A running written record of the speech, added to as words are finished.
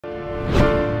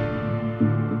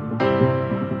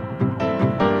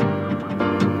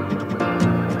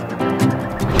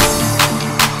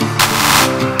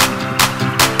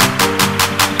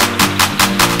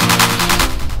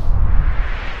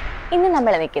ഇന്ന്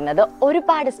നമ്മൾ നിൽക്കുന്നത്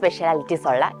ഒരുപാട് സ്പെഷ്യാലിറ്റീസ്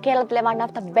ഉള്ള കേരളത്തിലെ one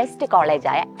of the best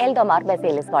കോളേജായ യെൽഡോ Mar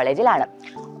Baselios കോളേജിലാണ്.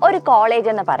 ഒരു കോളേജ്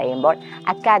എന്ന് പറയുമ്പോൾ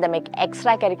academic,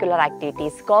 extra curricular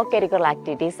activities, co curricular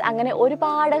activities അങ്ങനെ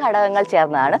ഒരുപാട് ഘടകങ്ങൾ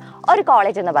ചേർന്നതാണ് ഒരു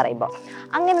കോളേജ് എന്ന് പറയുമ്പോൾ.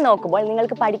 അങ്ങനെ നോക്കുമ്പോൾ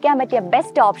നിങ്ങൾക്ക് പഠിക്കാൻ പറ്റിയ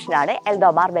ബെസ്റ്റ് ഓപ്ഷനാണ്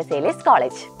യെൽഡോ Mar Baselios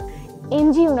college.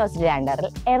 MG university അണ്ടറിൽ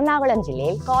എറണാകുളം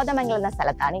ജില്ലയിൽ കോതമംഗലം എന്ന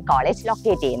സ്ഥലത്താണ് ഈ കോളേജ്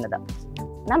ലൊക്കേറ്റ് ചെയ്യുന്നത്.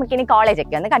 നമുക്കിനി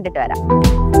കോളേജൊക്കെ ഒന്ന് കണ്ടിട്ട് വരാം.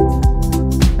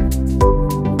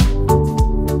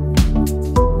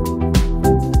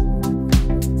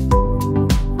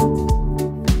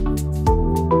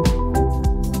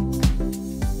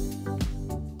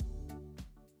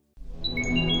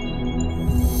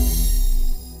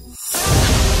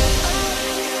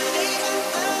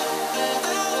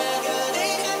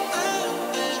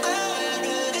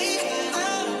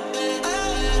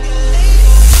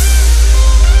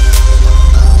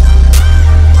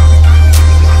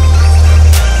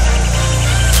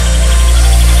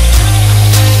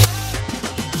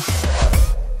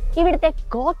 ഇവിടുത്തെ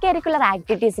കോ കരിക്കുലർ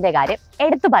ആക്ടിവിറ്റീസിന്റെ കാര്യം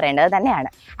എടുത്തു പറയേണ്ടത് തന്നെയാണ്.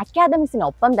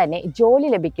 അക്കാദമിക്സിനൊപ്പം തന്നെ ജോലി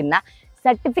ലഭിക്കുന്ന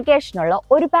സർട്ടിഫിക്കേഷനുള്ള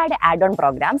ഒരുപാട് ആഡ് ഓൺ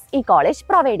പ്രോഗ്രാംസ് ഈ കോളേജ്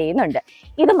പ്രൊവൈഡ് ചെയ്യുന്നുണ്ട്.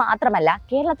 ഇത് മാത്രമല്ല,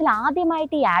 കേരളത്തിൽ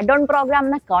ആദ്യമായിട്ട് ഈ ആഡ് ഓൺ പ്രോഗ്രാം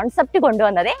എന്ന കോൺസെപ്റ്റ്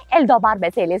കൊണ്ടുവന്നത് യെൽഡോ മാർ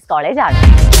ബസേലിയസ് കോളേജ് ആണ്.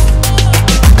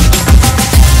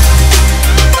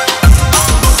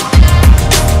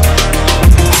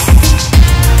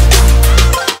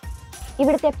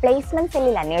 ഇവിടുത്തെ പ്ലേസ്മെന്റ്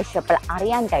സെല്ലിൽ അന്വേഷിച്ചപ്പോൾ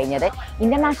അറിയാൻ കഴിഞ്ഞത്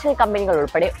ഇന്റർനാഷണൽ കമ്പനികൾ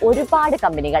ഉൾപ്പെടെ ഒരുപാട്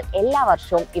കമ്പനികൾ എല്ലാ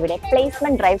വർഷവും ഇവിടെ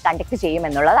പ്ലേസ്മെന്റ് ഡ്രൈവ് കണ്ടക്ട്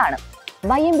ചെയ്യുമെന്നുള്ളതാണ്.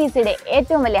 YMBCയുടെ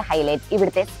ഏറ്റവും വലിയ ഹൈലൈറ്റ്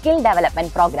ഇവിടുത്തെ സ്കിൽ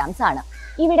ഡെവലപ്മെന്റ് പ്രോഗ്രാംസ് ആണ്.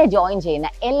 ഇവിടെ ജോയിൻ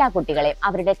ചെയ്യുന്ന എല്ലാ കുട്ടികളെയും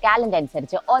അവരുടെ ടാലന്റ്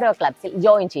അനുസരിച്ച് ഓരോ ക്ലബ്സിൽ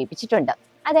ജോയിൻ ചെയ്യിപ്പിച്ചിട്ടുണ്ട്.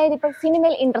 അതായത് ഇപ്പോൾ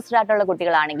സിനിമയിൽ ഇൻട്രസ്റ്റഡ് ആയിട്ടുള്ള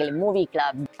കുട്ടികളാണെങ്കിൽ മൂവി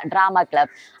ക്ലബ്, ഡ്രാമ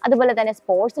ക്ലബ്, അതുപോലെ തന്നെ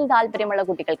സ്പോർട്സിൽ താല്പര്യമുള്ള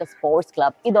കുട്ടികൾക്ക് സ്പോർട്സ്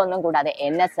ക്ലബ്, ഇതൊന്നും കൂടാതെ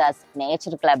NSS,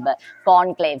 nature club,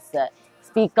 conclaves,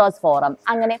 speakers forum,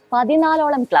 അങ്ങനെ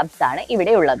 14ഓളം ക്ലബ്സ് ആണ്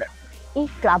ഇവിടെ ഉള്ളത്. ഈ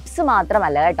ക്ലബ്സ്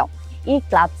മാത്രമല്ല കേട്ടോ, ഈ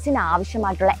ക്ലബ്സിന്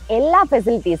ആവശ്യമായിട്ടുള്ള എല്ലാ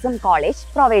ഫെസിലിറ്റീസും കോളേജ്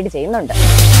പ്രൊവൈഡ് ചെയ്യുന്നുണ്ട്.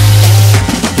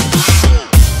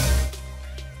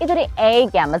 ഇതൊരു AI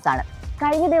ക്യാമ്പസ് ആണ്.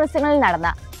 കഴിഞ്ഞ ദിവസങ്ങളിൽ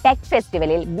നടന്ന ടെക്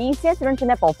ഫെസ്റ്റിവലിൽ BCA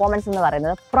സ്റ്റുഡൻസിന്റെ പെർഫോമൻസ് എന്ന്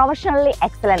പറയുന്നത് പ്രൊഫഷണലി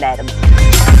എക്സലന്റ് ആയിരുന്നു.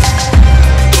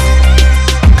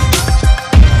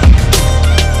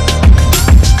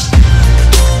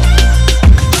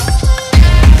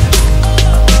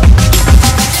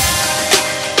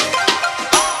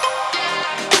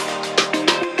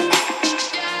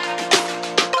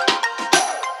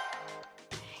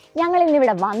 ഞങ്ങൾ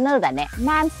ഇന്നിവിടെ വന്നത് തന്നെ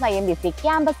MAMS YMBC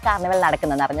ക്യാമ്പസ് കാർണിവൽ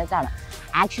നടക്കുന്നതെന്ന് അറിഞ്ഞിട്ടാണ്.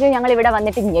 ആക്ച്വലി ഞങ്ങൾ ഇവിടെ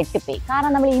വന്നിട്ട് ഞെട്ടിപ്പോയി.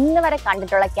 കാരണം നമ്മൾ ഇന്ന് വരെ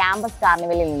കണ്ടിട്ടുള്ള ക്യാമ്പസ്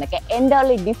കാർണിവലിൽ നിന്നൊക്കെ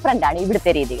എൻ്റർലി ഡിഫറെൻ്റ് ആണ്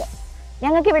ഇവിടുത്തെ രീതികൾ.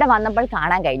 ഞങ്ങൾക്ക് ഇവിടെ വന്നപ്പോൾ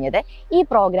കാണാൻ കഴിഞ്ഞത് ഈ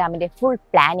പ്രോഗ്രാമിൻ്റെ full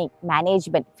planning,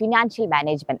 management, financial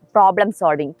management, problem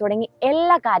solving തുടങ്ങി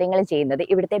എല്ലാ കാര്യങ്ങളും ചെയ്യുന്നത്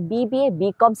ഇവിടുത്തെ BBA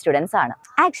BCom സ്റ്റുഡൻസ് ആണ്.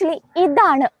 ആക്ച്വലി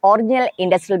ഇതാണ് ഒറിജിനൽ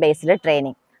ഇൻഡസ്ട്രിയൽ ബേസ്ഡ്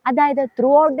ട്രെയിനിങ്. അതായത്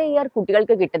ത്രൂ ഔട്ട് ദ ഇയർ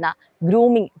കുട്ടികൾക്ക് കിട്ടുന്ന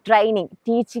ഗ്രൂമിങ്, ട്രെയിനിങ്,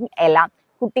 ടീച്ചിങ് എല്ലാം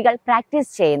കുട്ടികൾ പ്രാക്ടീസ്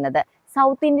ചെയ്യുന്നത്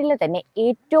സൗത്ത് ഇന്ത്യയിലെ തന്നെ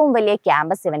ഏറ്റവും വലിയ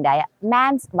ക്യാമ്പസ് ഇവന്റായ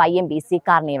MAMS YMBC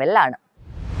കാർണിവലിലാണ്.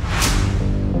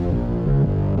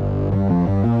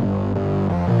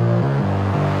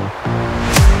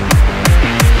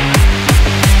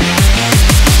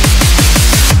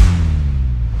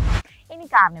 ഇനി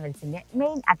കാർണിവൽസിന്റെ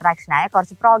മെയിൻ അട്രാക്ഷനായ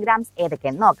കുറച്ച് പ്രോഗ്രാംസ്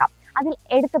ഏതൊക്കെയെന്ന് നോക്കാം. അതിൽ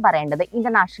എടുത്തു പറയേണ്ടത്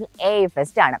ഇന്റർനാഷണൽ AI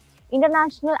ഫെസ്റ്റ് ആണ്.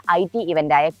 International IT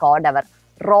ഇവന്റായ Codeavour,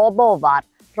 റോബോവാർ,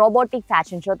 robotic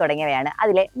fashion show തുടങ്ങിയവയാണ്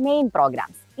അതിലെ മെയിൻ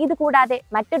പ്രോഗ്രാംസ്. ഇത് കൂടാതെ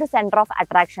മറ്റൊരു സെന്റർ ഓഫ്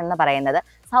അട്രാക്ഷൻ എന്ന് പറയുന്നത്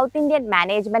south Indian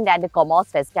management and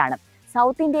commerce fest ആണ്.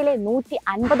 സൗത്ത് ഇന്ത്യയിലെ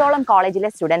 150ഓളം കോളേജിലെ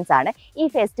സ്റ്റുഡൻസ് ആണ് ഈ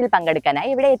ഫെസ്റ്റിൽ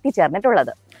പങ്കെടുക്കാനായി ഇവിടെ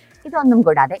എത്തിച്ചേർന്നിട്ടുള്ളത്. ഇതൊന്നും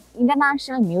കൂടാതെ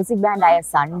ഇന്റർനാഷണൽ മ്യൂസിക് ബാൻഡായ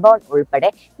സൺബേൺ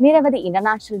ഉൾപ്പെടെ നിരവധി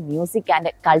international music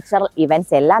and cultural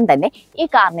events എല്ലാം തന്നെ ഈ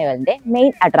കാർണിവലിന്റെ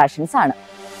മെയിൻ അട്രാക്ഷൻസ് ആണ്.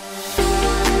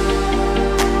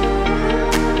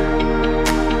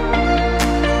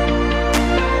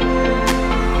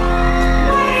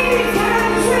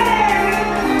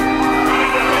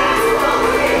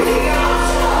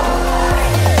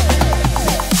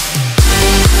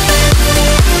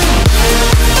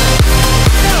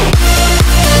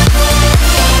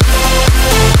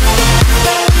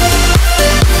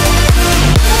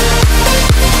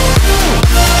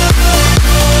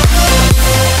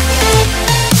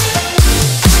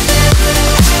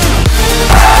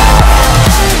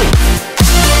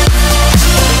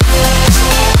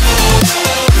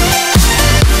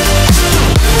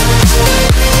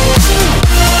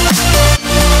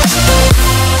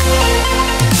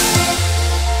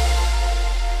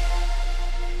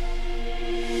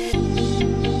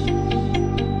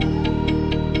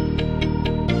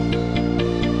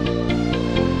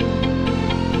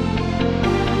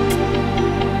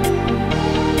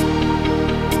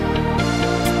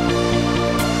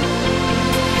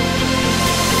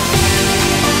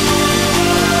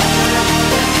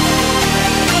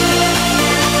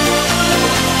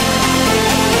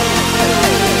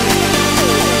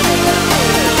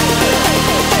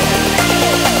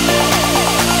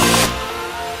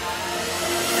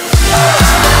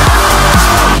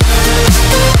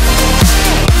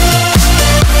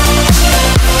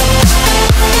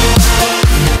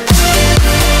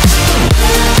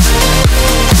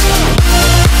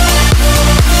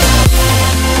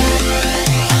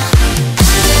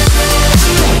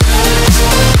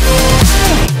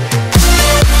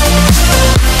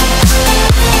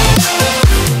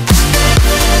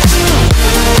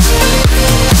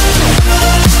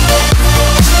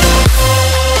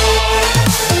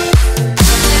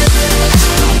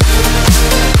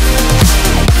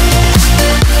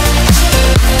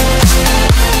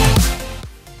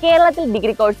 കേരളത്തിൽ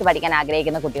ഡിഗ്രി കോഴ്സ് പഠിക്കാൻ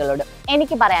ആഗ്രഹിക്കുന്ന കുട്ടികളോട്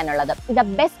എനിക്ക് പറയാനുള്ളത് the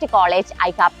best college I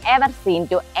have ever scene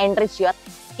two enrich your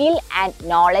skill and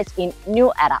knowledge in new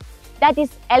എറ. That is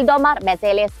Yeldo Mar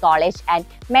Baselios College and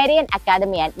Marian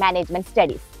Academy and Management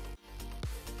Studies.